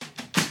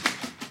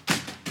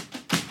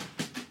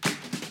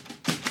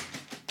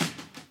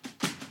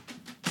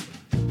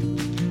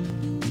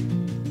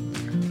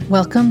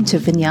Welcome to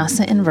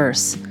Vinyasa in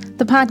Verse,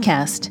 the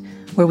podcast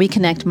where we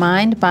connect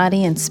mind,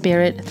 body, and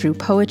spirit through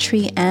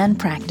poetry and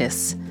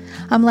practice.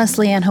 I'm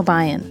Leslie Ann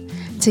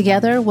Hobayan.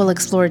 Together, we'll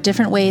explore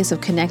different ways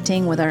of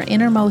connecting with our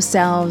innermost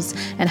selves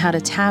and how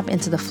to tap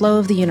into the flow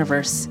of the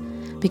universe.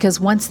 Because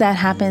once that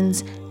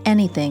happens,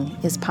 anything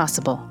is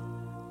possible.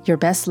 Your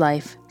best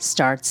life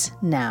starts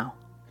now.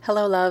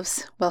 Hello,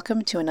 loves.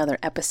 Welcome to another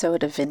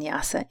episode of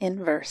Vinyasa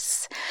in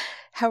Verse.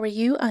 How are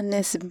you on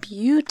this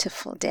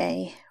beautiful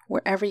day?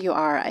 Wherever you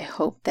are, I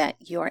hope that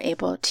you are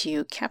able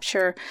to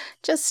capture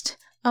just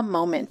a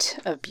moment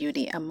of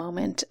beauty, a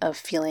moment of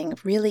feeling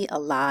really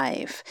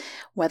alive,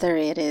 whether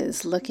it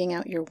is looking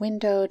out your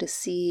window to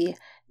see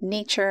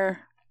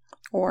nature,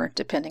 or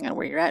depending on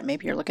where you're at,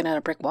 maybe you're looking at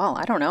a brick wall,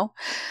 I don't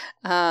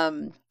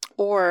know,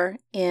 or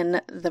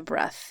in the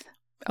breath.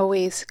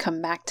 Always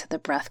come back to the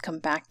breath, come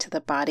back to the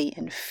body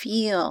and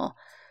feel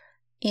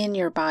in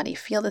your body,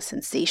 feel the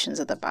sensations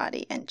of the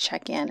body and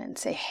check in and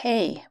say,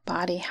 hey,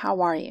 body,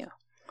 how are you?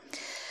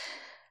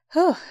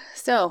 Oh,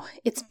 so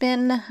it's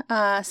been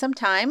some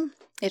time.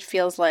 It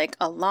feels like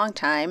a long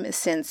time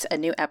since a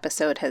new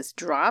episode has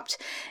dropped,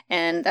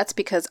 and that's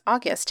because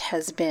August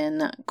has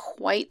been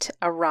quite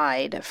a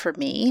ride for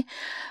me.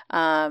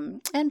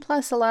 And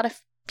plus, a lot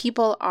of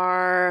people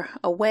are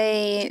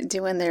away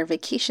doing their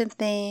vacation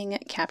thing,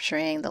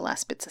 capturing the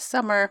last bits of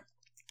summer.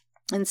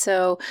 And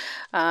so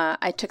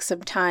I took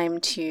some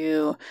time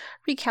to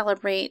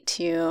recalibrate,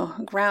 to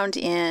ground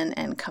in,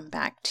 and come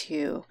back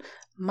to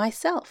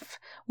myself,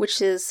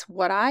 which is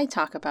what I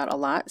talk about a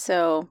lot.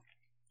 So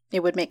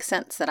it would make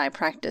sense that I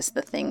practice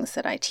the things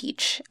that I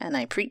teach and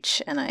I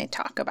preach and I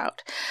talk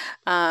about.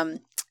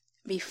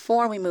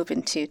 Before we move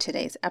into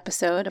today's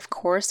episode, of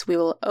course, we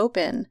will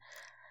open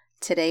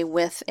today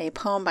with a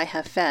poem by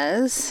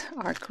Hafez,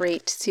 our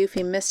great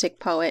Sufi mystic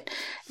poet,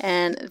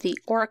 and the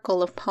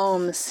Oracle of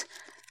Poems.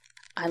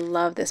 I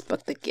love this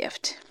book, The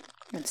Gift.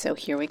 And so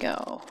here we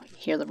go.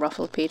 Hear the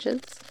ruffled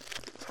pages?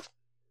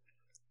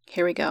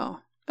 Here we go.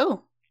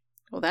 Oh,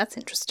 well, that's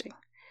interesting.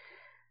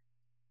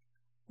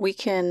 We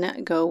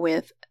can go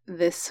with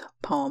this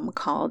poem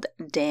called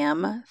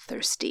Damn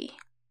Thirsty.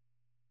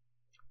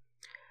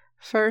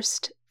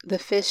 First, the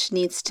fish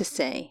needs to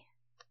say,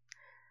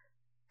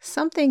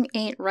 something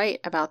ain't right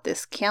about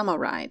this camel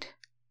ride,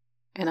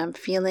 and I'm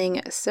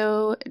feeling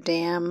so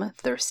damn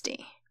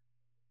thirsty.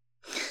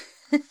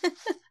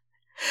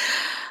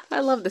 I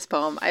love this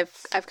poem.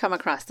 I've come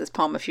across this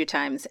poem a few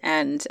times,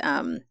 and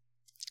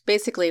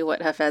basically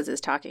what Hafez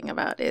is talking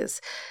about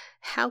is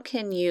how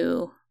can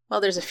you,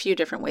 well, there's a few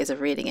different ways of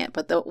reading it,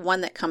 but the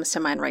one that comes to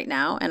mind right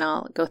now, and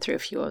I'll go through a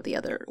few of the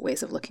other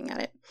ways of looking at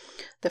it.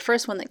 The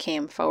first one that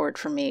came forward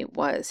for me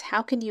was,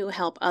 how can you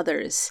help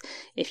others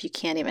if you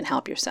can't even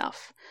help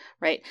yourself,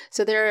 right?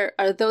 So there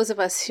are those of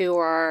us who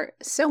are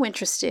so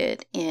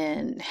interested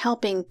in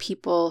helping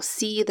people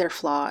see their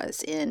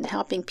flaws, in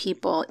helping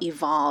people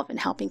evolve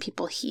and helping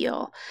people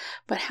heal.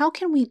 But how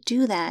can we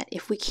do that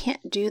if we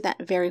can't do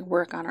that very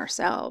work on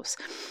ourselves?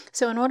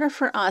 So in order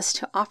for us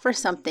to offer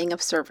something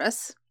of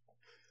service,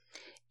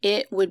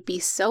 it would be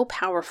so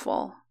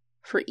powerful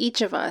for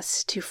each of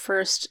us to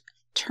first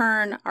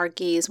turn our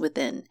gaze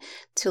within,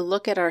 to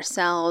look at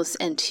ourselves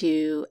and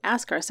to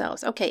ask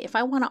ourselves, okay, if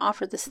I want to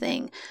offer this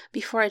thing,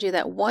 before I do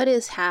that, what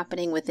is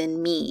happening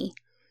within me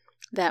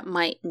that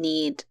might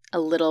need a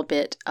little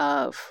bit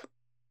of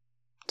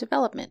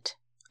development,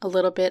 a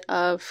little bit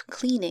of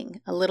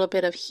cleaning, a little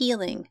bit of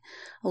healing,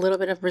 a little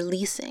bit of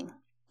releasing?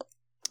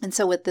 And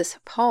so with this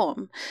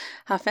poem,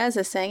 Hafez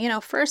is saying,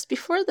 first,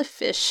 before the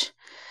fish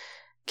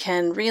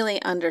can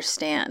really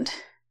understand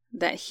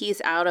that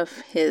he's out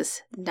of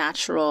his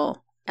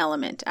natural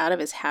element, out of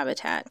his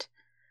habitat,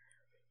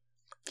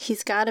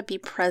 he's got to be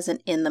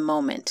present in the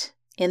moment,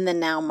 in the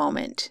now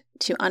moment,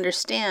 to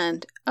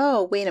understand,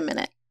 oh, wait a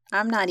minute,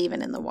 I'm not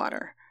even in the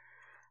water.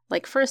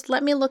 Like, first,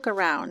 let me look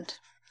around.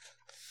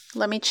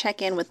 Let me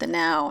check in with the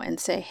now and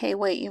say, hey,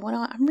 wait,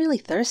 I'm really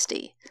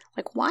thirsty.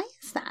 Like, why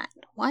is that?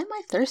 Why am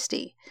I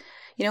thirsty?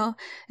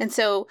 And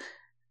so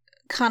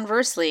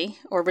conversely,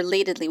 or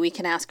relatedly, we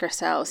can ask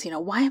ourselves,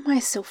 why am I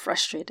so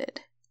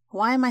frustrated?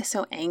 Why am I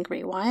so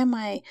angry? Why am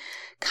I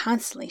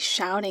constantly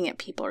shouting at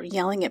people or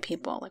yelling at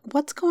people? Like,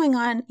 what's going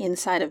on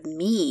inside of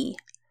me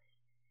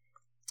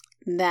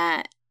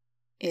that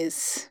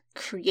is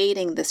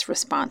creating this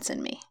response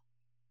in me?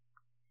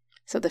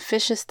 So the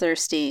fish is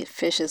thirsty.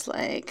 Fish is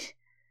like,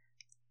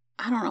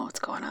 I don't know what's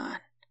going on.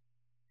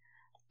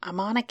 I'm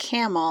on a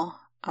camel.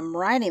 I'm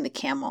riding the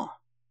camel.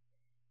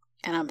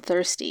 And I'm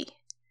thirsty.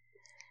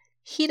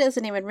 He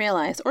doesn't even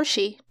realize, or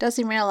she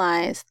doesn't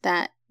realize,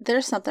 that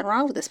there's something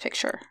wrong with this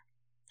picture.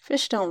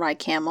 Fish don't ride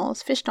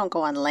camels. Fish don't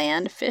go on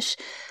land. Fish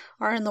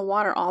are in the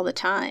water all the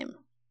time.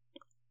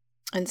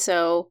 And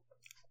so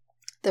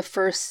the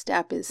first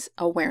step is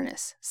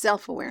awareness,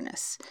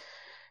 self-awareness,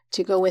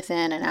 to go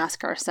within and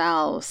ask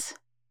ourselves,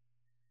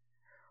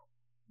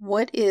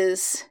 what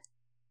is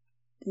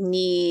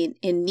in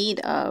need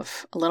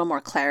of a little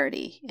more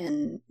clarity,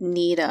 in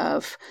need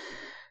of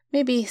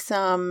maybe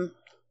some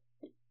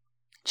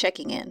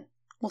checking in.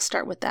 We'll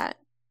start with that.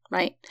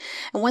 right?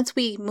 And once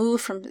we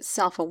move from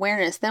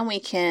self-awareness, then we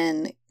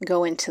can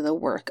go into the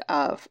work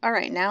of, all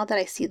right, now that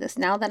I see this,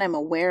 now that I'm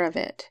aware of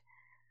it,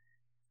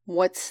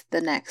 what's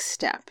the next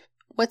step?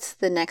 What's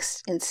the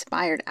next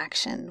inspired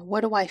action?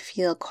 What do I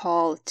feel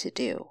called to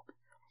do?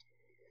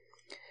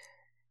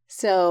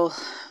 So,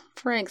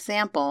 for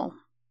example,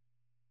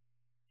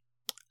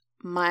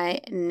 my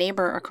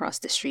neighbor across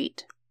the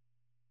street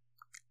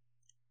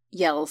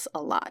yells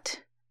a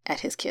lot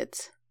at his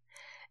kids.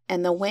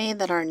 And the way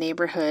that our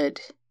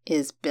neighborhood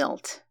is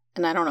built,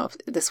 and I don't know if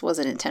this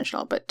wasn't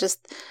intentional, but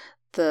just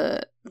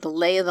the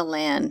lay of the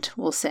land,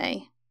 we'll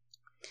say,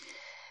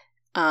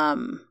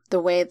 the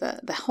way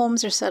the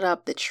homes are set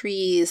up, the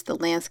trees, the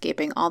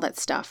landscaping, all that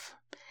stuff,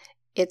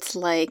 it's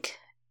like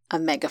a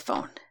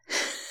megaphone.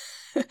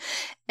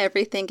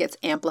 Everything gets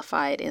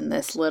amplified in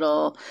this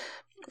little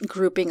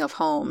grouping of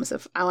homes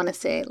of, I want to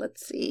say,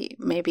 let's see,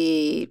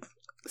 maybe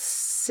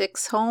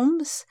 6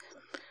 homes,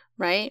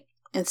 right?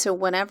 And so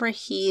whenever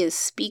he is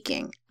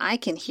speaking, I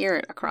can hear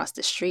it across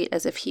the street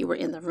as if he were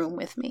in the room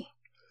with me.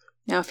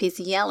 Now, if he's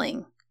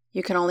yelling,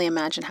 you can only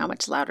imagine how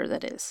much louder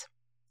that is.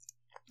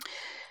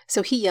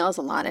 So he yells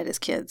a lot at his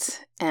kids.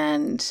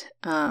 And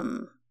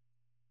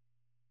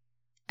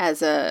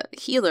as a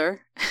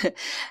healer,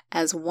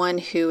 as one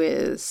who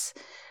is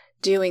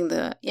doing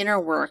the inner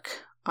work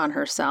on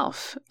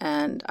herself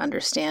and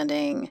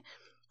understanding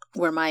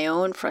where my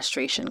own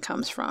frustration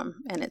comes from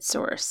and its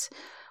source,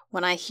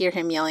 when I hear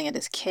him yelling at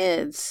his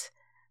kids,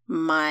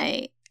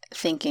 my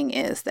thinking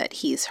is that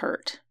he's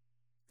hurt,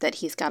 that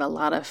he's got a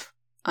lot of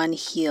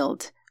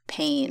unhealed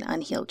pain,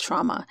 unhealed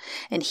trauma.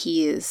 And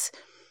he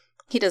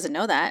doesn't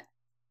know that,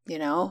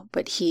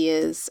 but he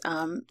is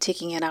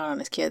taking it out on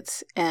his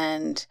kids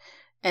and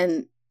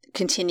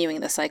continuing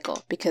the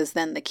cycle, because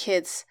then the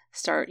kids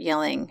start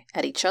yelling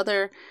at each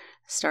other,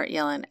 start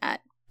yelling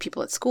at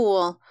people at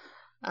school,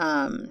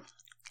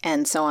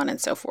 and so on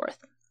and so forth.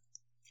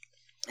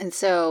 And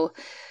so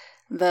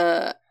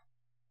the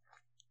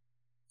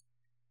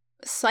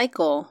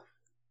cycle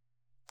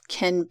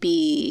can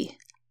be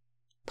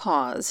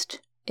paused,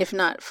 if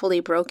not fully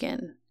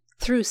broken,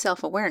 through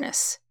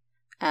self-awareness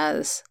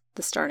as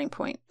the starting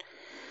point.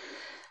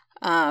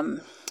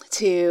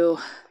 To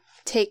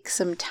take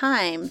some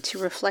time to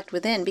reflect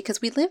within,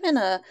 because we live in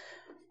a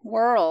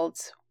world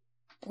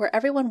where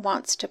everyone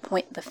wants to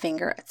point the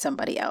finger at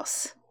somebody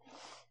else.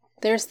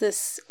 There's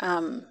this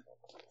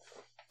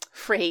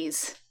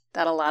phrase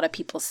that a lot of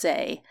people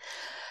say,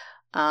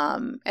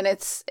 and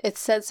it's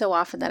said so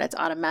often that it's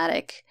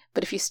automatic.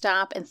 But if you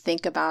stop and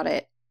think about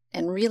it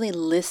and really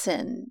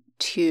listen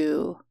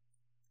to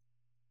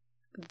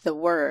the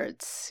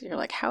words, you're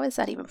like, how is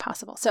that even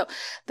possible? So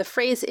the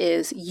phrase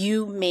is,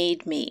 you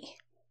made me,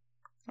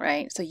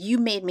 right? So you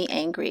made me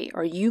angry,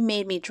 or you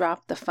made me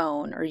drop the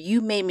phone, or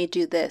you made me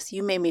do this,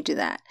 you made me do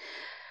that.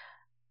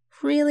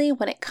 Really,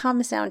 when it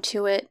comes down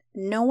to it,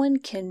 no one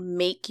can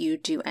make you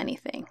do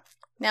anything.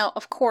 Now,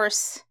 of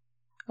course,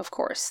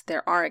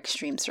 there are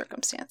extreme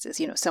circumstances.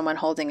 Someone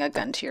holding a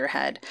gun to your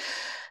head,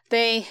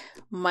 they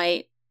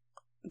might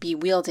be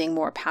wielding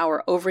more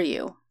power over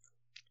you.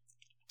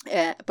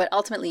 But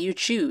ultimately, you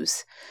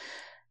choose.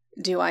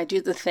 Do I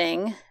do the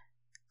thing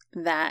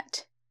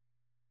that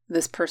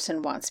this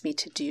person wants me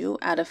to do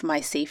out of my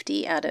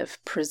safety, out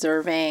of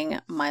preserving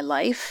my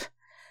life?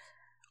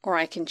 Or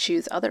I can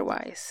choose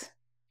otherwise.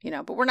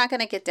 But we're not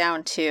going to get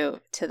down to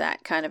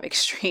that kind of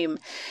extreme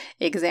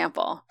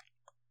example.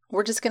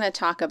 We're just going to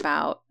talk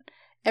about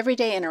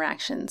everyday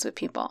interactions with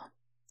people.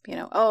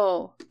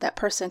 Oh, that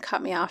person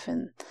cut me off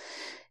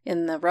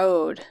in the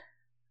road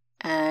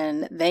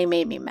and they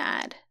made me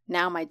mad.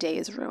 Now my day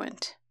is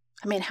ruined.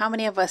 How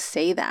many of us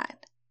say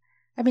that?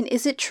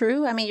 Is it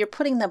true? You're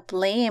putting the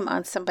blame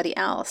on somebody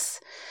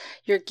else.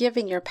 You're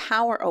giving your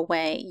power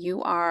away.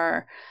 You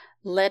are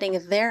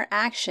letting their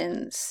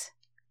actions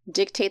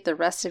dictate the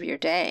rest of your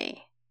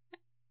day.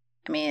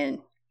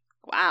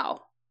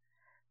 Wow.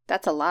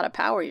 That's a lot of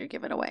power you're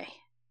giving away.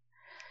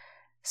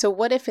 So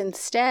what if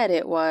instead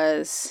it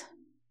was,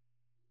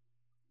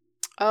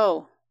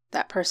 oh,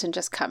 that person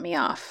just cut me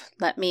off.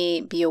 Let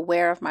me be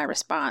aware of my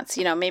response.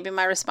 Maybe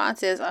my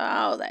response is,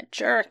 oh, that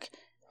jerk.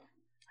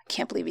 I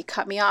can't believe he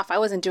cut me off. I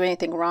wasn't doing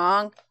anything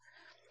wrong.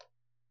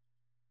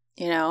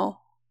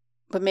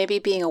 But maybe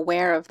being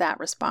aware of that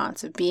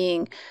response, of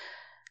being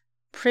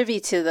privy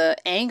to the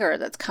anger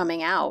that's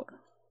coming out,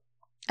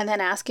 and then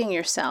asking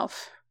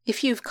yourself,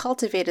 if you've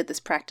cultivated this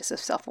practice of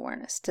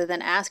self-awareness, to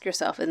then ask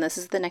yourself, and this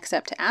is the next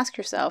step, to ask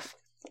yourself,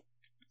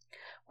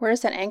 where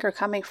is that anger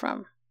coming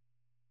from?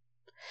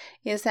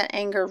 Is that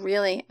anger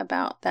really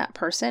about that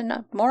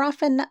person? More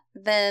often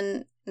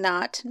than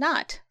not.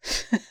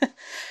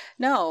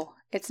 No,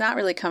 it's not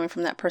really coming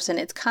from that person.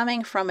 It's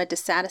coming from a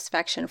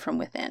dissatisfaction from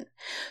within.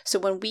 So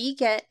when we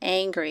get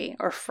angry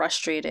or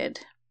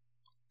frustrated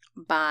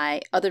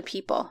by other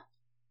people,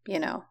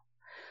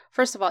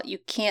 first of all, you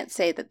can't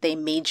say that they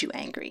made you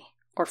angry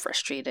or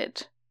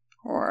frustrated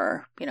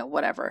or,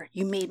 whatever.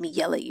 You made me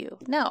yell at you.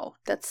 No,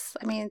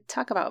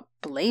 talk about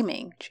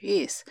blaming.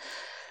 Jeez.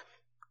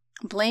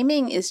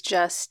 blaming is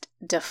just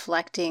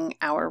deflecting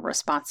our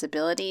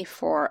responsibility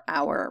for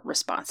our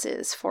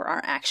responses, for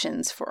our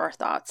actions, for our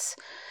thoughts.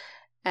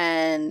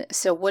 And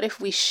so what if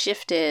we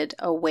shifted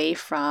away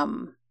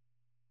from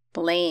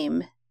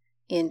blame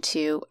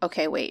into,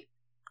 okay, wait,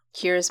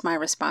 here's my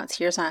response.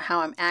 Here's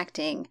how I'm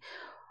acting.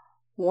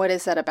 What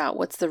is that about?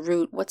 What's the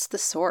root? What's the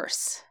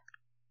source?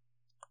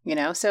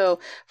 So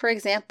for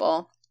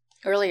example,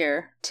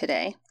 earlier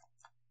today,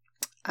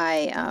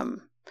 I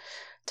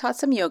taught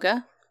some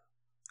yoga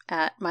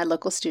at my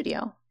local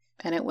studio,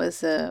 and it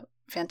was a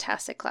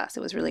fantastic class. It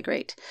was really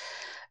great.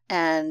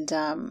 And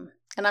I'm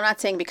not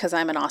saying because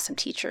I'm an awesome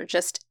teacher,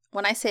 just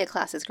when I say a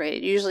class is great,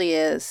 it usually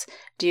is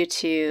due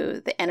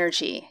to the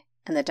energy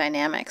and the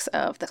dynamics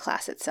of the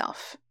class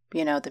itself.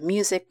 The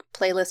music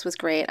playlist was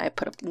great. I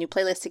put a new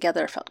playlist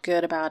together, felt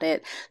good about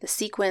it. The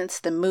sequence,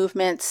 the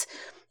movements,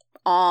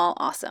 all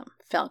awesome.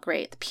 Felt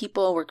great. The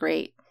people were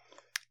great.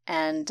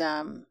 And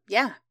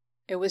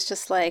it was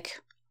just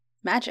like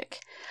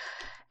magic.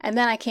 And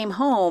then I came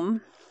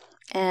home,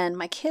 and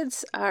my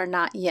kids are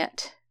not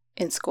yet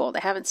in school.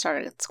 They haven't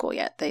started at school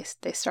yet. They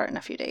start in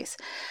a few days.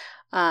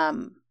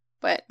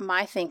 But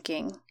my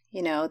thinking,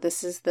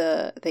 this is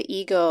the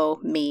ego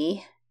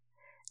me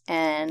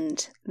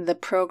and the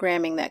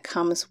programming that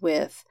comes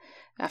with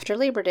after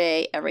Labor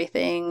Day,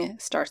 everything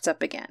starts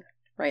up again,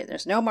 right?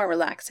 There's no more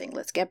relaxing.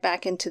 Let's get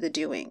back into the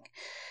doing.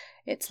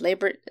 It's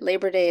Labor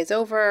Day is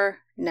over.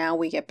 Now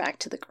we get back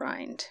to the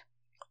grind,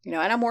 and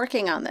I'm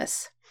working on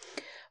this.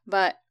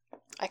 But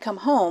I come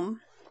home,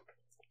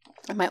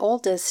 and my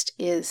oldest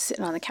is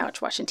sitting on the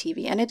couch watching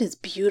TV, and it is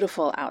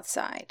beautiful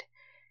outside.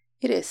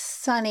 It is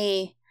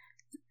sunny,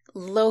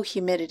 low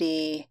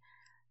humidity,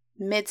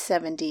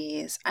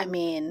 mid-70s. I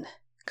mean,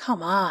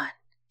 come on.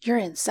 You're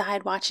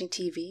inside watching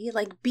TV?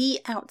 Like, be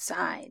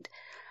outside.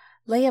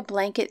 Lay a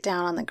blanket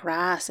down on the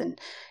grass, and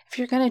if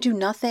you're going to do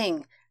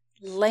nothing,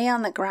 lay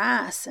on the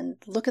grass and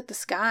look at the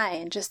sky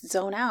and just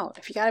zone out.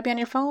 If you got to be on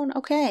your phone,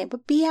 okay,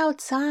 but be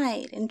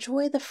outside.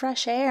 Enjoy the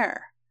fresh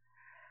air.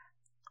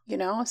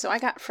 So I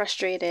got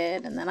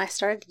frustrated, and then I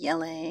started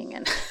yelling,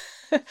 and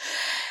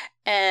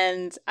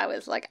and I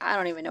was like, I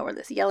don't even know where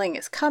this yelling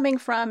is coming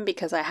from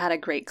because I had a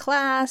great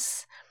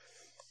class.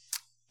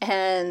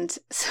 And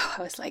so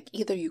I was like,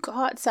 either you go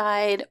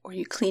outside or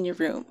you clean your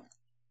room,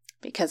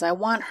 because I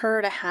want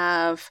her to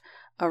have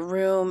a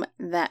room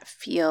that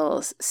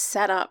feels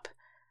set up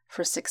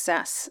for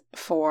success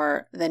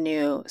for the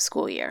new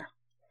school year.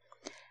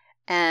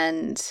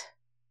 And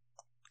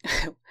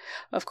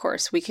of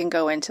course, we can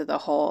go into the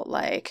whole,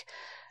 like,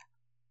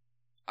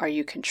 are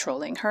you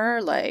controlling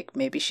her? Like,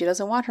 maybe she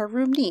doesn't want her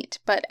room neat.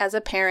 But as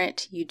a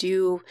parent, you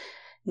do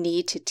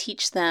need to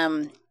teach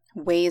them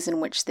ways in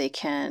which they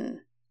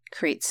can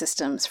create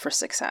systems for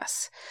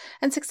success.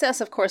 And success,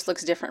 of course,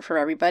 looks different for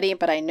everybody.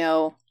 But I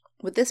know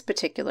with this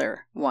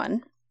particular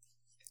one,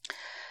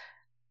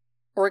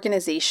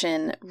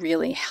 organization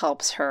really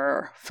helps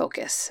her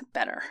focus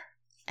better.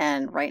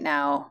 And right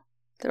now,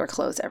 there are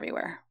clothes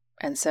everywhere.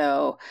 And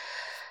so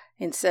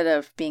instead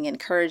of being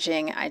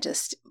encouraging, I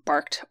just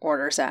barked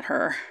orders at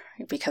her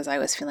because I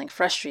was feeling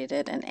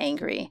frustrated and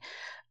angry.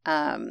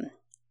 And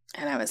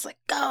I was like,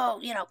 go,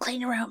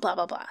 clean your room, blah,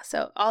 blah, blah.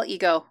 So all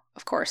ego,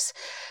 of course.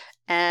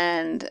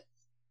 And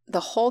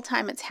the whole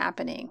time it's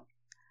happening,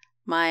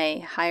 my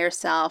higher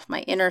self,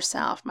 my inner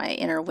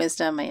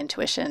wisdom, my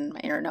intuition, my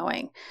inner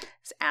knowing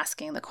is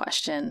asking the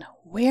question,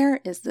 where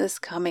is this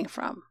coming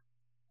from?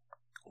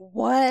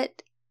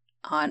 What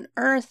on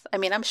earth? I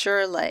mean, I'm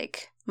sure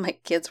like my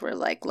kids were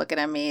like looking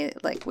at me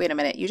like, wait a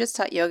minute, you just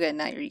taught yoga and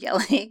now you're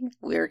yelling?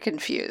 We're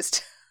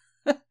confused.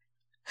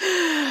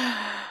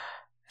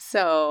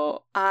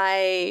 So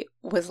I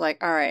was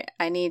like, all right,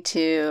 I need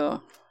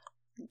to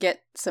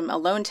get some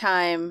alone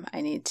time. I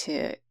need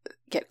to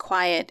get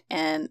quiet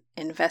and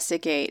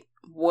investigate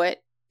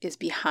what is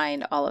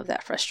behind all of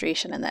that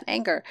frustration and that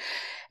anger.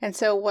 And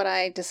so what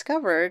I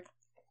discovered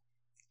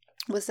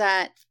was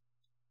that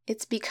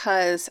it's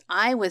because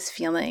I was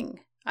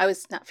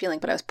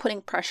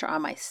putting pressure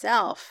on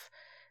myself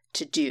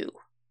to do,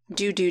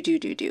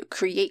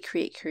 create,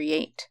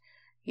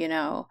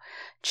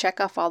 check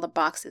off all the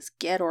boxes,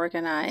 get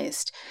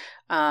organized.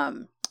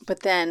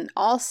 But then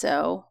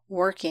also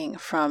working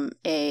from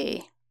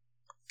a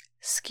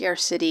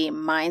scarcity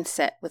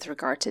mindset with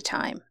regard to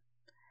time.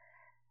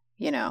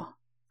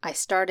 I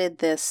started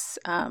this,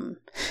 I'm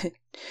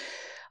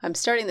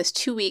starting this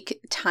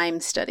 2-week time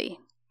study.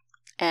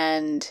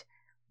 And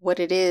what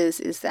it is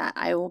that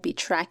I will be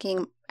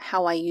tracking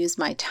how I use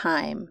my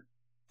time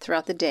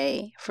throughout the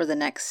day for the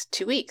next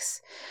 2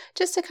 weeks,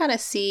 just to kind of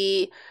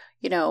see,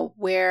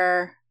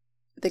 where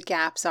the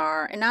gaps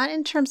are, and not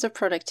in terms of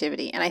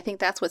productivity. And I think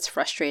that's what's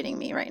frustrating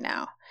me right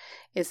now,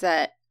 is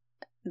that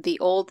the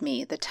old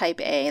me, the type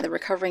A, the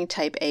recovering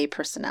type A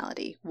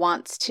personality,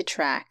 wants to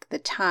track the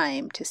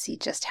time to see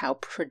just how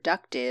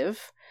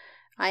productive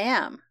I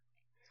am.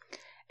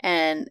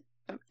 And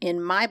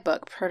in my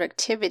book,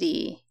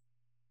 productivity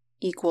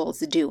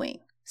equals doing.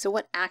 So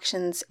what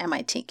actions am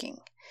I taking?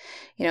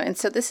 And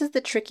so this is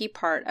the tricky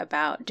part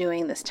about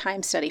doing this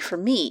time study for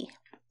me,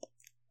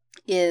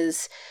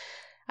 is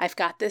I've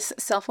got this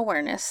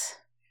self-awareness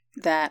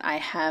that I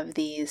have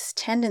these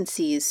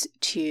tendencies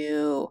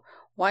to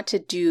want to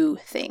do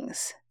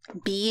things.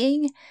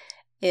 Being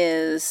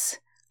is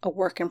a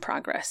work in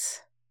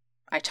progress.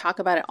 I talk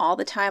about it all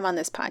the time on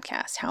this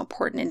podcast, how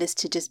important it is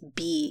to just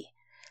be,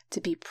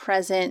 to be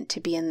present, to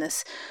be in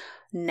this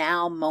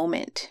now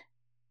moment,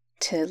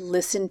 to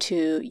listen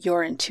to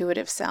your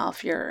intuitive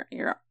self, your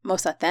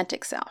most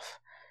authentic self.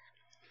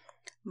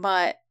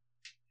 But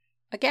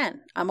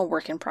again, I'm a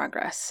work in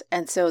progress.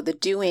 And so the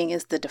doing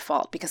is the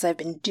default because I've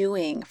been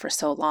doing for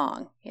so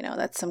long.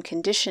 That's some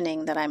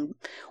conditioning that I'm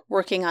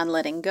working on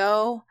letting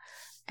go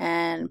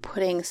and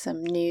putting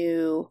some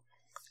new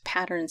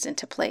patterns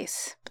into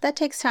place. But that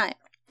takes time.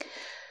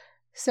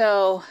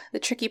 So the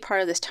tricky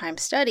part of this time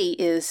study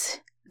is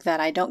that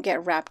I don't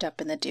get wrapped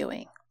up in the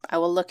doing. I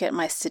will look at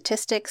my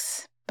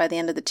statistics by the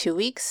end of the 2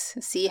 weeks,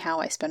 see how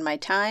I spend my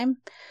time.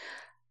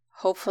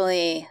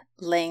 Hopefully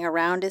laying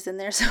around is in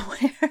there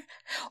somewhere,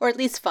 or at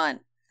least fun.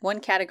 One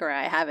category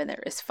I have in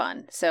there is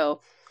fun.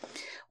 So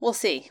we'll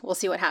see. We'll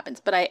see what happens.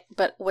 But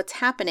what's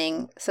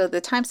happening, so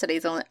the time study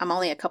is I'm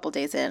only a couple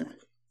days in,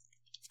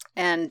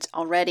 and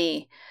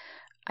already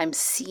I'm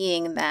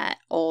seeing that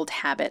old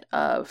habit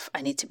of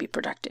I need to be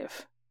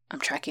productive. I'm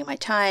tracking my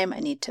time. I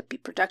need to be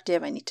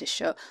productive. I need to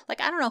show, I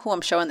don't know who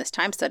I'm showing this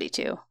time study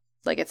to.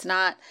 It's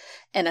not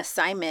an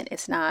assignment.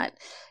 It's not,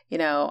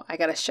 I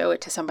got to show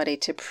it to somebody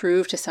to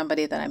prove to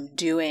somebody that I'm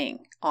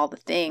doing all the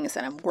things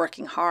and I'm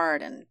working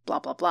hard and blah,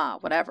 blah, blah,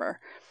 whatever.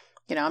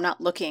 I'm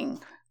not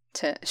looking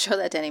to show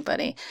that to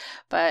anybody,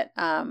 but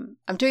I'm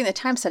doing the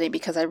time study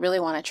because I really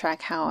want to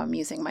track how I'm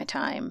using my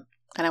time,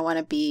 and I want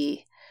to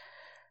be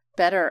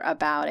better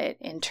about it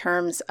in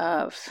terms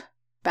of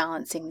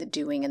balancing the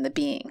doing and the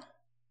being.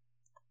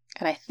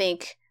 And I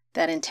think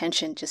that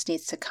intention just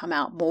needs to come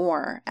out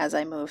more as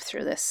I move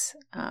through this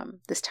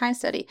time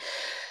study.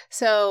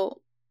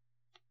 So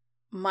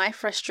my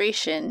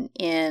frustration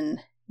in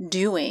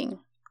doing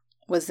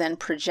was then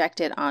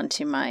projected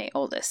onto my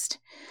oldest.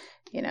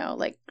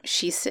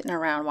 She's sitting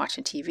around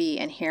watching TV,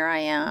 and here I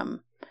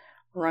am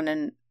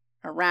running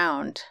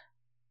around,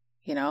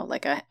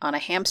 on a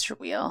hamster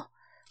wheel,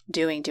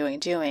 doing,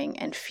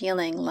 and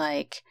feeling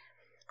like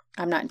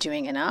I'm not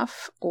doing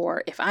enough,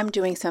 or if I'm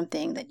doing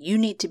something, that you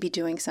need to be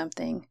doing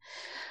something.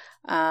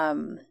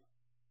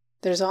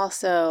 There's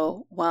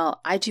also,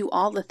 I do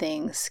all the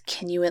things.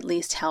 Can you at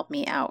least help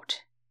me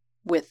out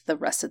with the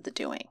rest of the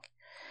doing?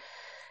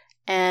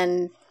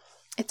 And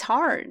it's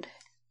hard.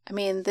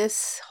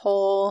 This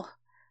whole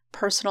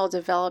personal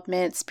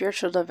development,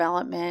 spiritual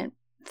development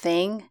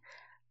thing,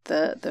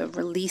 the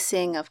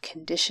releasing of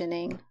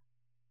conditioning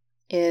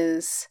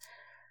is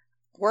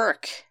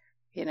work.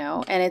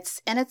 And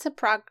it's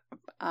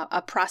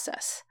a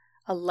process,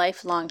 a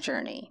lifelong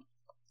journey.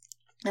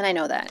 And I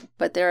know that,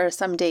 but there are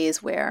some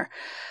days where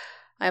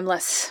I'm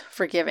less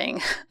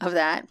forgiving of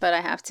that, but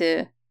I have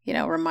to,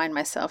 remind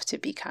myself to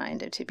be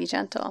kind and to be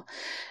gentle.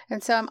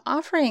 And so I'm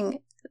offering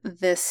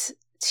this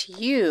to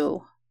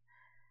you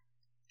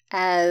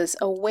as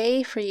a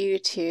way for you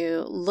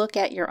to look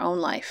at your own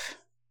life,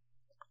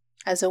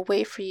 as a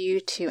way for you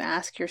to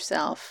ask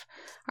yourself,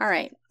 all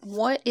right,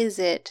 what is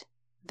it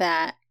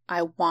that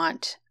I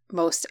want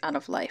most out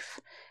of life?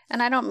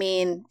 And I don't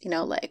mean,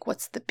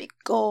 what's the big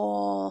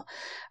goal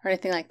or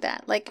anything like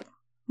that.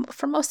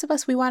 For most of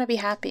us, we want to be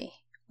happy.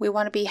 We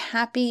want to be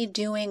happy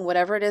doing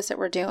whatever it is that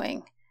we're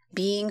doing,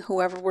 being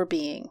whoever we're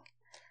being.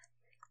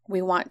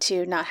 We want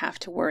to not have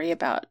to worry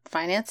about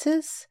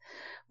finances.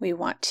 We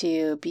want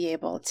to be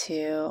able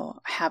to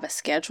have a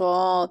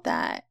schedule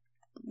that,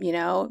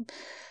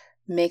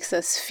 makes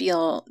us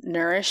feel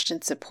nourished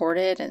and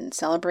supported and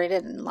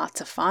celebrated and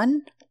lots of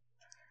fun.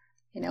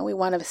 We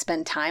want to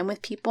spend time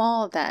with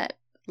people that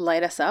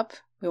light us up.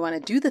 We want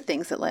to do the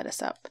things that light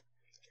us up.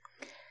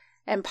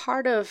 And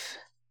part of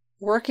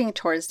working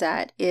towards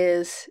that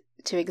is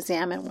to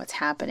examine what's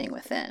happening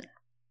within.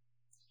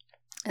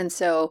 And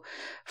so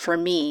for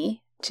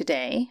me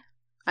today,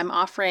 I'm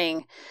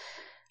offering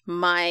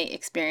my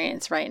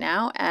experience right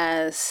now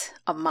as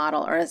a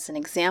model or as an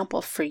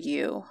example for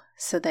you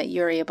so that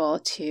you're able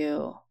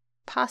to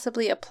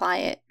possibly apply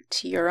it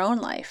to your own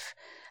life,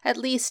 at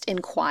least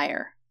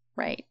inquire,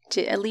 right?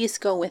 To at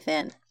least go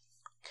within.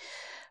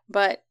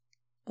 But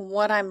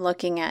what I'm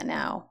looking at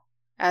now,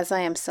 as I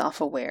am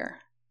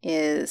self-aware,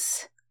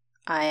 is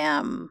I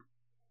am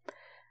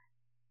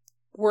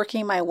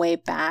working my way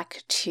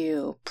back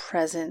to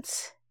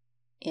presence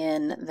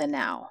in the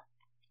now,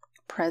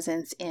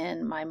 presence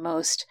in my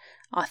most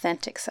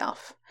authentic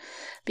self.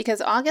 Because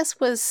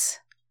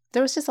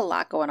there was just a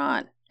lot going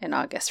on in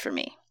August for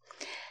me.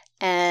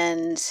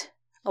 And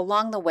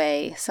along the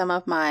way, some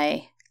of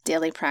my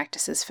daily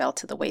practices fell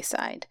to the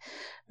wayside.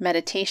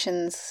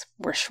 Meditations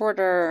were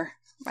shorter.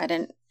 I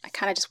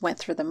kind of just went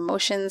through the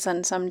motions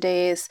on some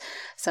days.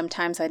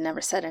 Sometimes I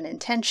never set an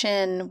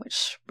intention,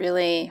 which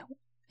really,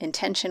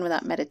 intention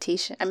without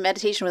meditation, and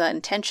meditation without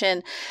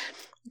intention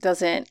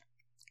doesn't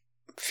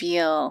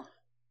feel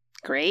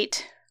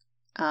great.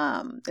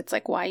 It's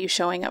like, why are you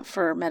showing up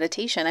for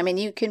meditation? I mean,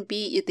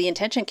 the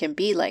intention can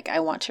be like, I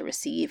want to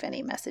receive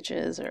any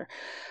messages or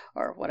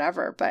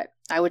whatever, but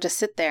I would just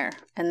sit there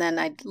and then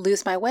I'd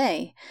lose my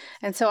way.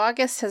 And so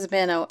August has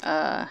been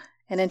an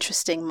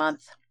interesting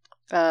month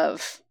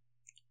of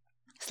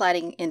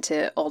sliding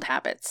into old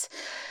habits.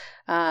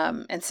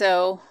 And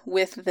so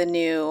with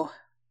the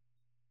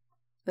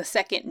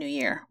second new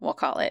year, we'll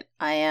call it,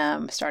 I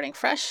am starting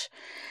fresh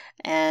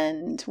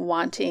and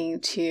wanting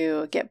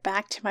to get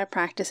back to my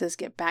practices,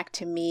 get back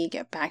to me,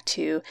 get back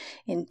to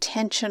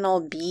intentional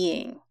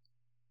being.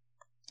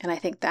 And I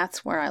think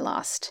that's where I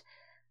lost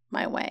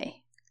my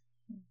way.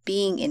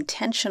 Being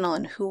intentional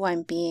in who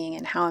I'm being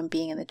and how I'm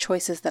being and the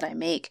choices that I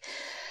make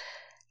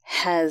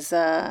has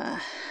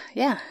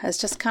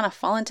just kind of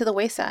fallen to the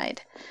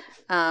wayside.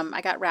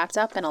 I got wrapped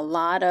up in a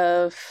lot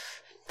of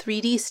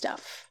 3D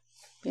stuff,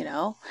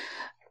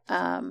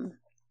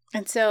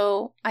 and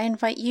so I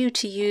invite you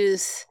to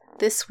use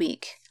this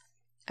week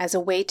as a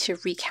way to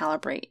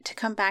recalibrate, to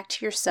come back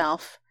to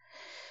yourself,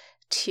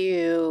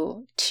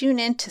 to tune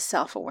into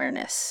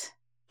self-awareness,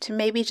 to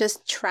maybe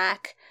just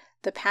track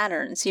the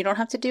patterns. You don't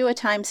have to do a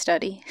time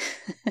study.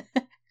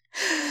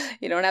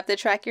 You don't have to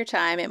track your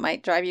time. It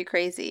might drive you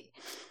crazy.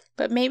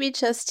 But maybe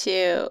just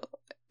to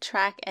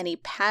track any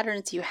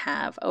patterns you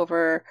have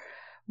over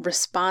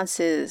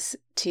responses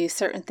to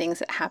certain things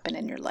that happen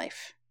in your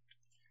life.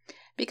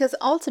 Because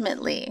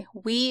ultimately,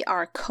 we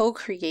are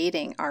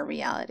co-creating our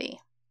reality.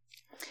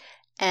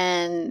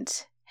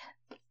 And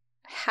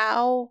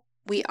how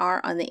we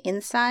are on the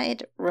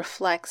inside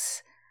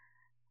reflects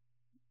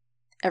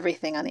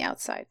everything on the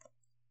outside.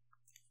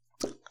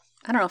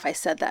 I don't know if I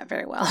said that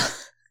very well.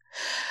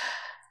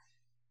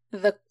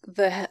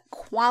 The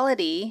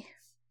quality,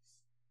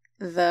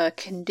 the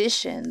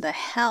condition, the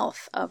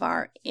health of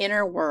our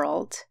inner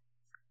world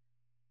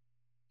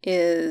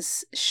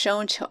is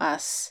shown to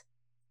us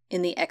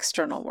in the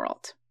external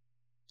world.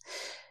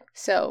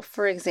 So,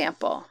 for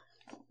example,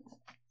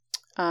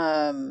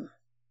 I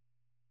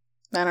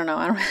don't know.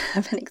 I don't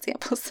have any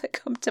examples that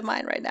come to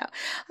mind right now.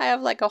 I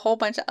have like a whole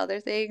bunch of other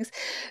things.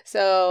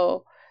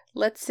 So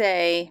let's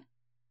say,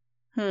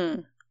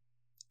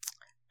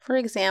 for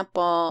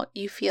example,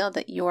 you feel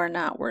that you are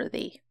not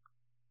worthy,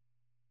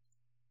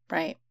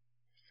 right?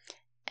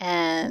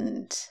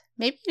 And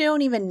maybe you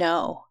don't even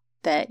know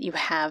that you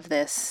have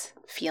this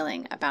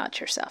feeling about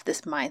yourself,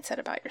 this mindset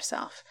about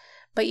yourself,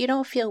 but you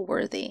don't feel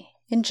worthy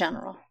in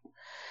general.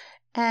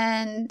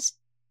 And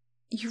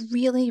you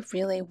really,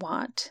 really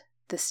want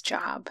this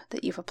job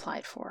that you've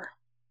applied for.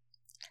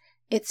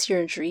 It's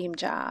your dream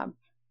job.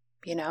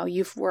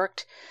 You've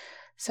worked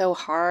so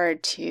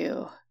hard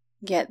to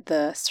get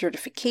the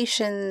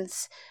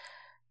certifications,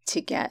 to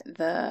get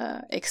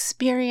the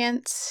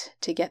experience,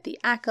 to get the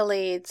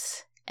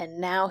accolades. And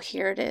now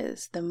here it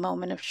is, the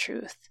moment of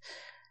truth.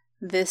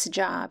 This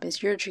job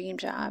is your dream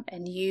job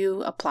and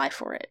you apply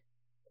for it.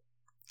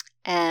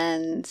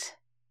 And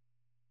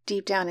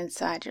deep down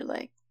inside, you're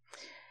like,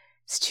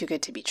 it's too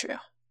good to be true.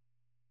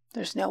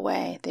 There's no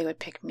way they would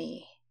pick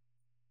me.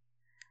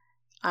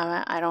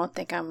 I don't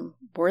think I'm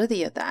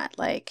worthy of that.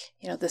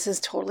 This is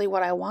totally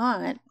what I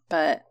want,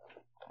 but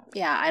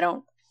yeah, I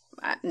don't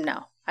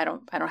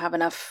have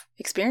enough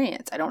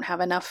experience. I don't have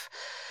enough,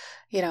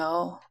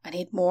 I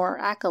need more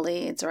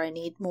accolades or I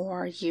need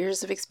more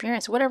years of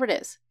experience, whatever it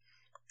is.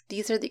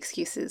 These are the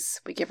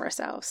excuses we give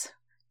ourselves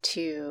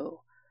to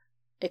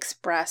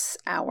express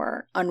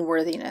our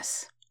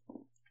unworthiness.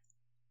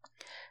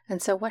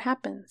 And so what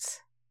happens?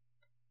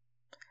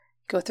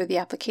 Go through the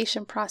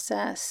application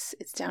process.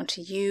 It's down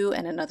to you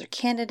and another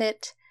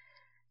candidate,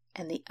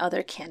 and the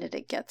other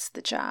candidate gets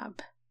the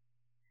job.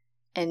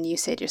 And you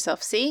say to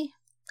yourself, see,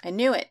 I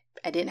knew it.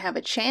 I didn't have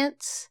a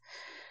chance.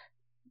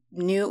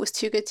 Knew it was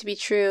too good to be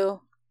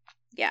true.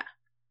 Yeah,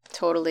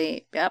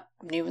 totally. Yep,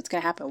 knew what's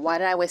going to happen. Why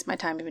did I waste my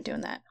time even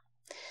doing that?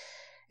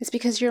 It's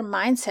because your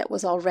mindset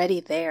was already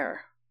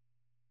there.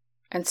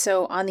 And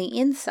so on the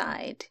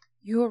inside,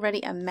 you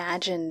already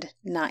imagined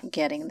not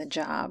getting the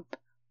job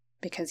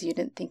because you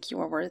didn't think you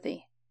were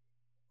worthy.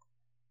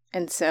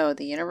 And so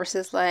the universe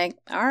is like,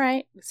 all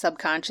right.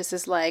 Subconscious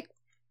is like,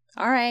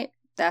 all right,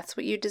 that's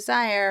what you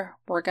desire.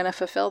 We're going to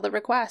fulfill the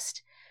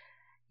request.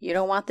 You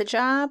don't want the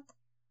job?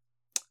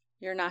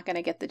 You're not going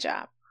to get the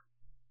job.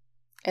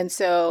 And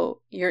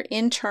so your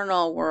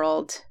internal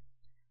world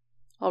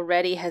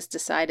already has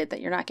decided that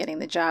you're not getting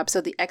the job.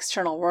 So the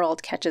external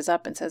world catches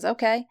up and says,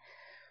 okay,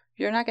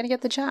 you're not going to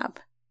get the job.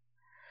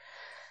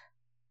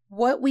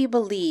 What we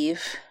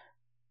believe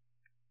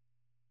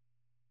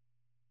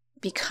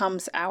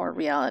becomes our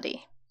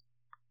reality.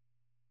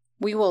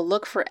 We will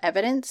look for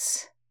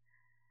evidence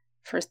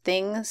for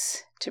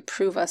things to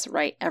prove us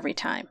right every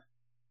time.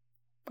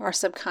 Our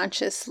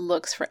subconscious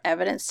looks for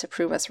evidence to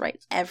prove us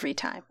right every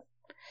time.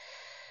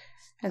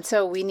 And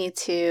so we need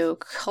to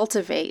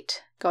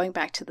cultivate, going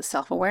back to the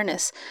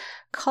self-awareness,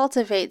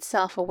 cultivate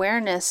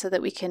self-awareness so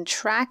that we can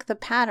track the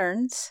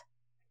patterns.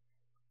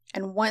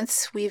 And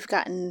once we've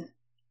gotten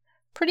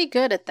pretty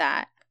good at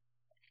that,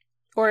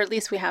 or at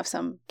least we have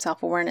some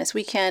self-awareness,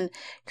 we can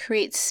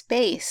create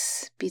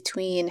space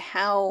between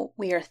how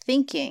we are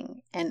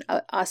thinking and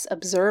us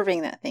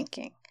observing that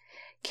thinking.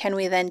 Can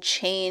we then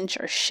change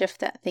or shift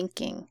that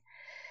thinking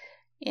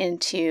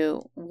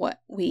into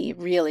what we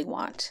really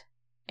want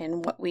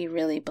and what we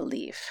really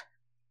believe?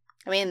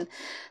 I mean,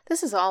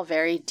 this is all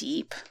very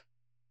deep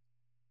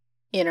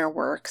inner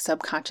work,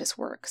 subconscious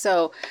work.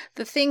 So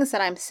the things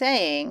that I'm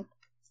saying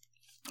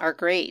are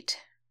great.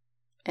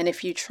 And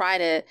if you try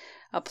to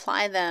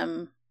apply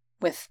them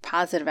with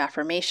positive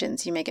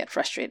affirmations, you may get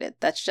frustrated.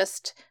 That's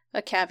just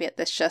a caveat.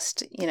 That's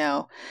just,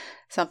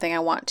 something I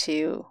want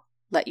to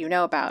let you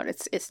know about.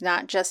 It's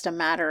not just a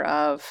matter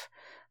of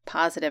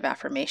positive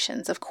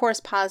affirmations. Of course,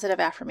 positive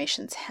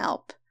affirmations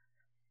help,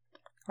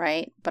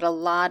 right? But a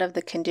lot of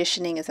the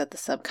conditioning is at the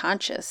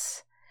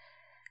subconscious.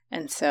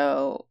 And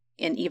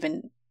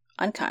even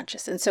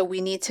unconscious. And so we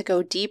need to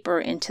go deeper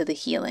into the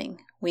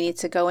healing. We need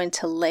to go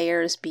into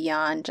layers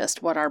beyond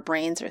just what our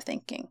brains are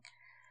thinking.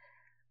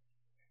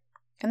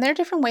 And there are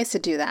different ways to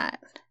do that.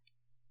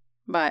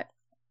 But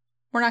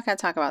we're not going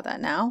to talk about that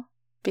now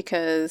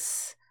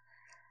because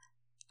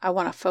I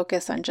want to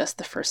focus on just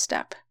the first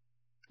step.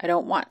 I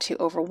don't want to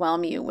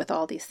overwhelm you with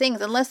all these things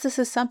unless this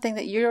is something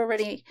that you're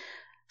already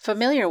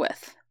familiar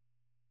with.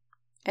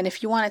 And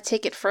if you want to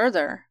take it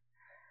further,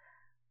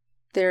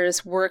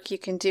 there's work you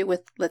can do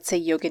with, let's say,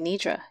 Yoga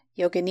Nidra.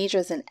 Yoga Nidra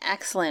is an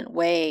excellent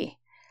way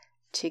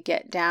to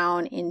get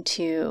down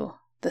into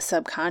the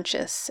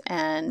subconscious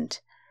and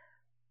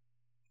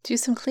do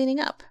some cleaning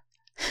up.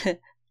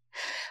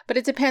 But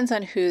it depends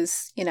on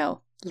who's,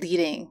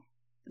 leading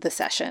the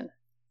session.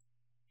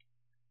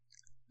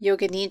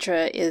 Yoga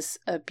Nidra is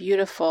a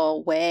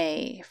beautiful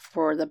way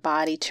for the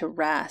body to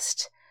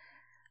rest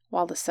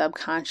while the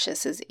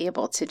subconscious is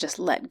able to just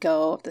let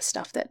go of the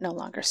stuff that no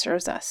longer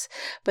serves us.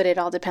 But it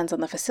all depends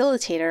on the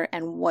facilitator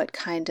and what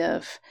kind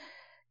of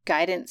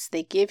guidance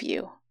they give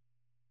you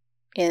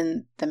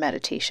in the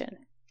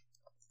meditation.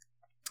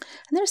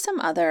 And there's some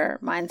other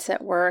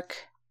mindset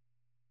work.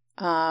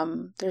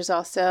 There's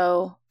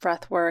also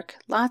breath work,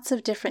 lots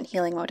of different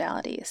healing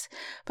modalities.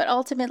 But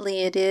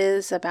ultimately, it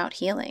is about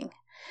healing.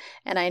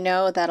 And I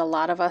know that a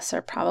lot of us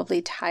are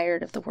probably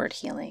tired of the word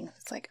healing.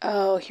 It's like,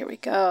 oh, here we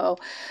go.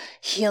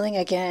 Healing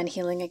again.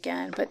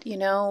 But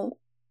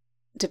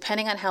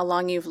depending on how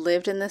long you've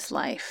lived in this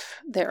life,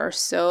 there are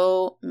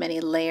so many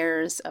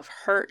layers of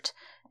hurt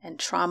and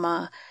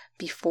trauma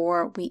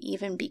before we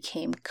even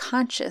became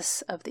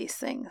conscious of these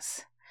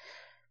things.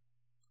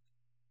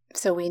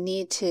 So we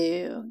need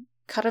to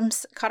cut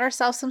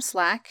ourselves some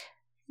slack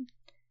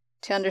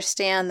to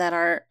understand that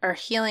our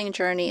healing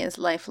journey is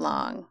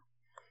lifelong.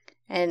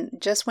 And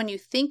just when you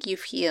think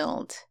you've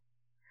healed,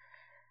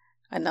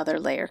 another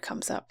layer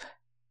comes up,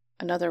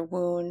 another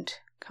wound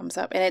comes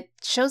up, and it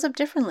shows up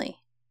differently.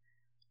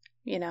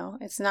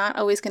 It's not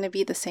always going to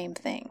be the same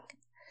thing.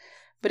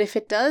 But if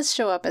it does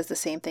show up as the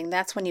same thing,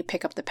 that's when you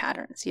pick up the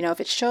patterns.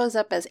 If it shows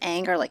up as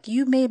anger, like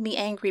you made me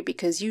angry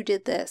because you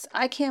did this.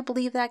 I can't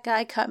believe that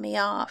guy cut me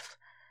off.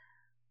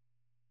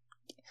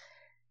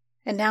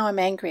 And now I'm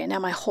angry and now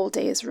my whole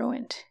day is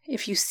ruined.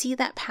 If you see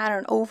that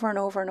pattern over and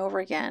over and over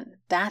again,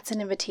 that's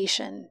an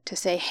invitation to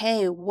say,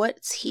 hey,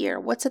 what's here?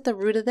 What's at the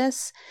root of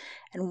this?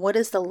 And what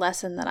is the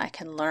lesson that I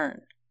can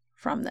learn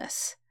from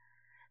this?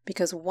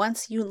 Because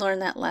once you learn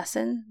that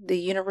lesson, the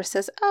universe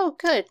says, oh,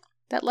 good,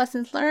 that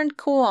lesson's learned,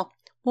 cool.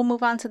 We'll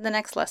move on to the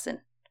next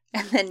lesson.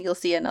 And then you'll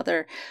see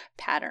another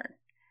pattern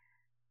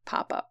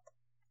pop up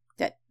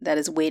that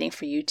is waiting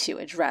for you to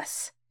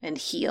address and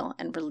heal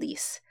and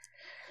release.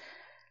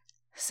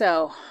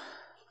 So,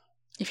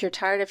 if you're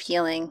tired of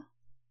healing,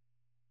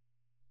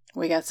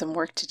 we got some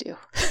work to do.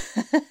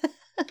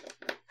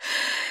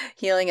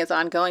 Healing is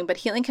ongoing, but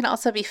healing can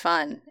also be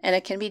fun and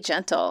it can be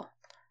gentle.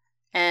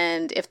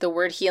 And if the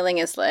word healing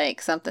is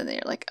like something that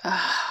you're like,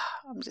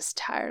 I'm just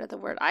tired of the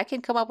word, I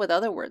can come up with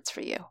other words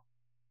for you.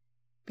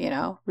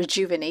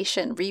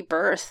 Rejuvenation,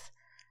 rebirth,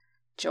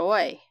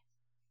 joy,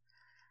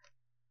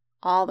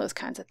 all those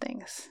kinds of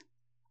things.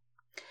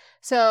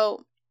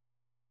 So,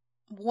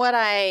 what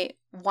I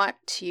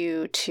want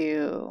you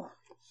to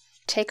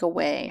take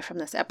away from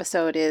this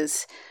episode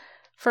is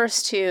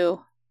first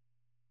to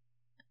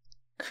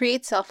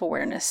create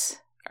self-awareness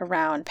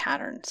around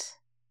patterns.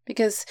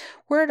 Because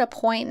we're at a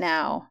point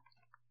now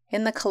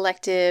in the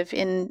collective,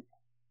 in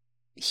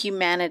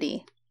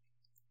humanity,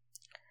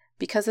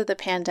 because of the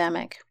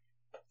pandemic,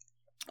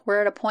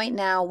 we're at a point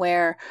now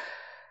where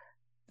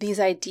these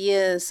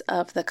ideas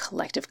of the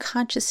collective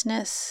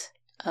consciousness,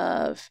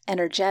 of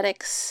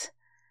energetics,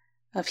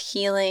 of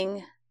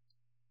healing,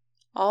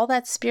 all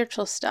that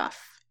spiritual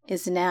stuff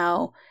is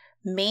now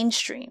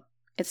mainstream.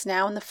 It's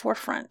now in the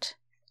forefront.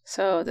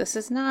 So this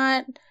is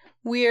not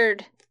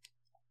weird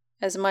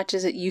as much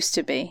as it used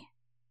to be,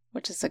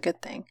 which is a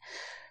good thing.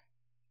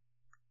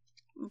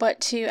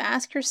 But to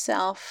ask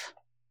yourself,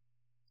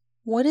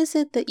 what is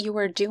it that you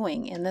are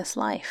doing in this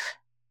life?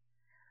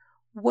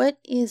 What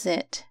is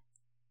it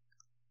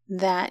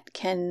that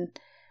can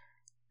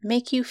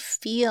make you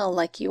feel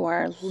like you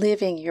are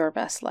living your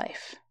best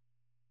life?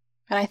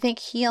 And I think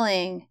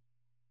healing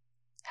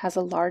has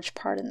a large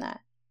part in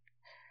that.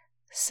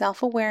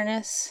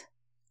 Self-awareness,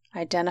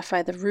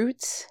 identify the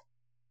roots,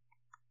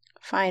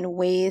 find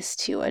ways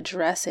to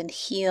address and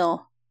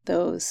heal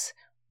those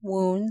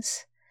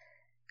wounds,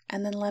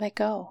 and then let it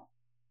go.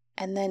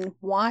 And then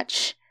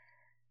watch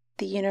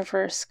the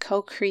universe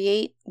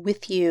co-create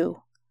with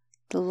you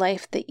the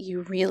life that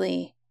you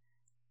really,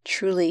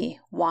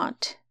 truly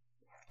want.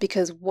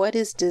 Because what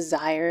is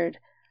desired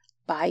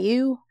by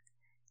you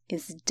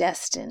is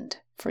destined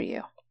for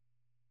you.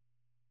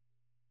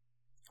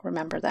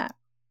 Remember that.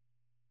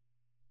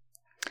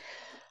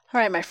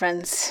 All right, my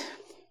friends,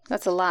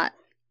 that's a lot.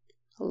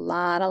 A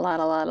lot.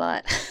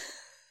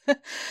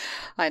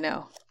 I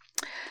know.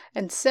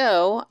 And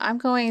so I'm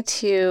going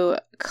to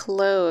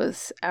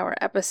close our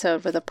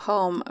episode with a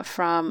poem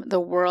from The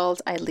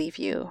World I Leave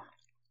You,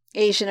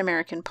 Asian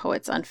American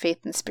Poets on Faith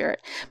and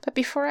Spirit. But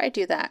before I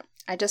do that,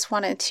 I just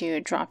wanted to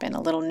drop in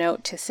a little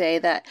note to say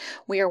that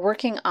we are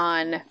working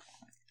on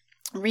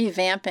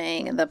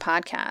revamping the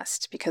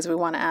podcast because we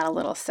want to add a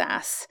little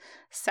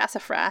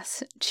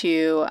sassafras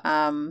to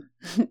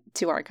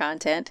our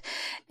content,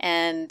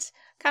 and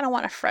kind of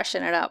want to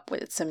freshen it up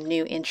with some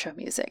new intro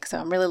music. So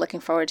I'm really looking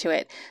forward to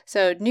it.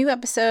 So new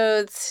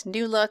episodes,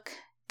 new look,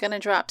 gonna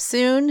drop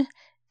soon.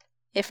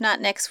 If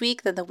not next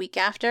week, then the week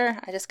after.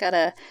 I just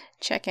gotta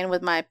check in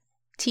with my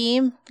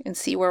team and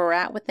see where we're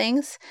at with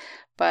things.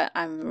 But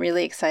I'm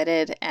really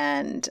excited,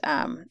 and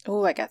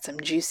I got some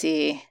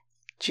juicy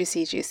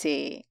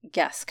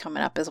guests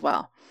coming up as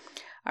well.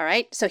 All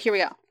right, so here we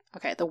go.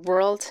 Okay, The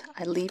World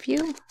I Leave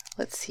You.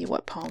 Let's see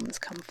what poems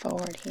come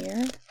forward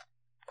here.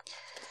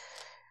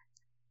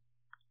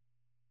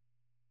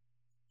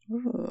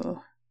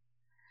 Ooh.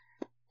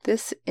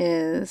 This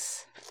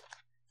is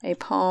a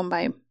poem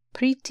by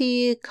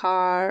Preeti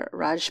Kaur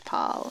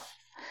Rajpal.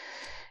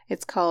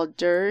 It's called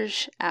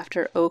Dirge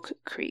After Oak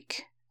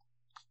Creek,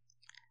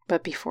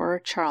 but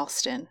before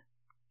Charleston,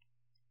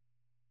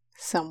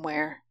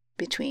 somewhere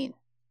between.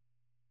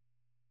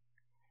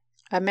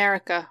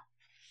 America,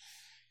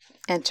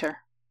 enter.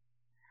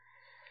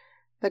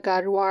 The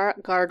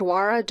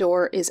Gurdwara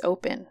door is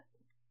open.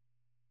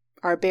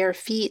 Our bare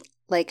feet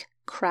like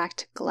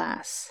cracked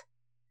glass.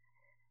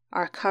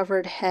 Our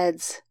covered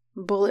heads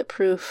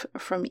bulletproof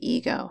from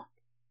ego.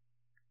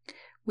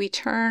 We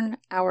turn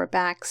our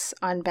backs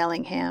on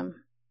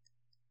Bellingham.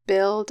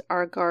 Build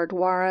our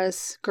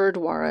Gurdwaras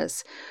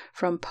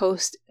from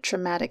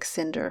post-traumatic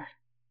cinder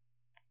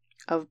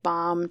of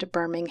bombed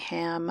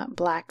Birmingham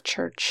Black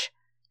Church.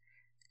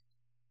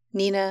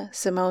 Nina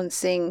Simone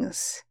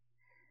sings,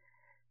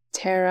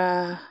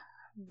 Tara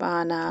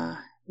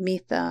Bana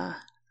Mitha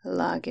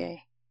Lage.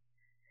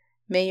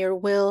 May your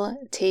will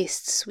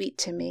taste sweet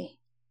to me.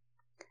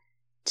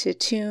 To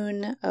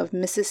tune of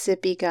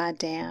Mississippi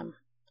Goddam.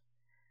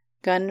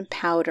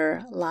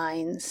 Gunpowder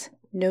lines,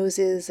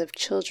 noses of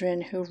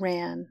children who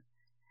ran.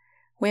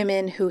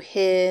 Women who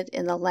hid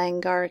in the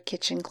Langar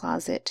kitchen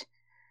closet.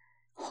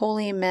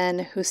 Holy men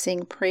who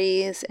sing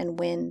praise and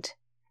wind.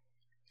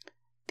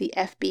 The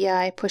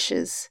FBI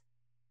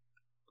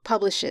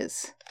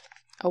publishes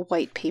a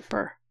white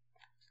paper.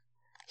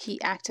 He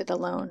acted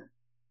alone,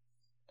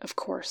 of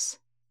course.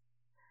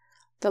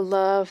 The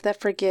love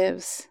that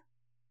forgives,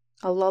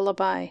 a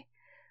lullaby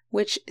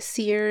which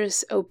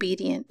sears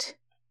obedient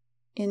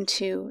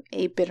into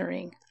a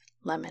bittering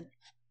lemon.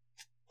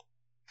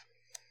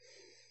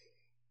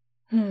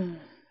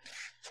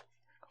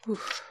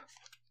 Oof.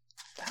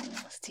 That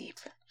one was deep,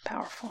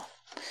 powerful.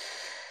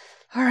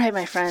 All right,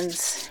 my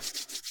friends.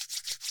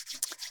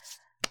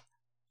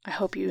 I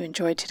hope you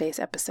enjoyed today's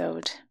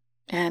episode.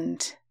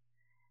 And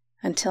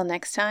until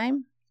next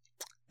time,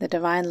 the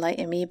divine light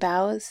in me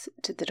bows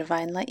to the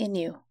divine light in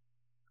you.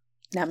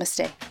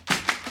 Namaste.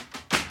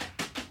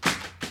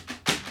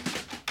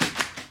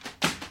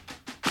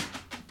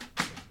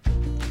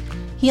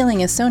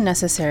 Healing is so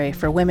necessary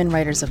for women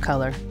writers of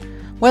color.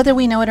 Whether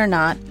we know it or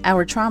not,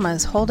 our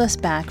traumas hold us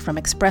back from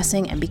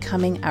expressing and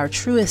becoming our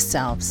truest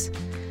selves.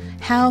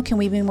 How can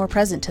we be more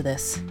present to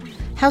this?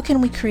 How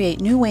can we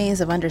create new ways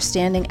of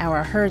understanding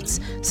our hurts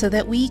so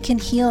that we can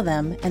heal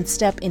them and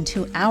step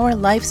into our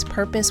life's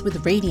purpose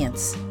with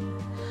radiance?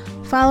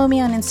 Follow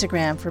me on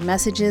Instagram for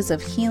messages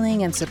of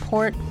healing and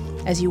support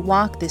as you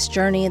walk this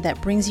journey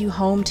that brings you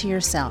home to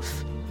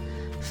yourself.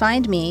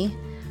 Find me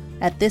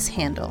at this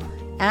handle,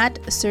 at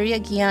Surya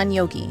Gyan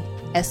Yogi,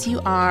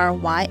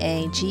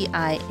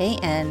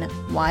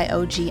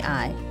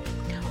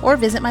 SuryaGianYogi, or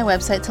visit my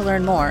website to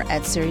learn more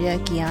at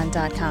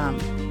suryagyan.com.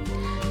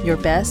 Your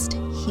best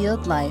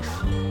healed life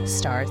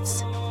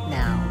starts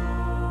now.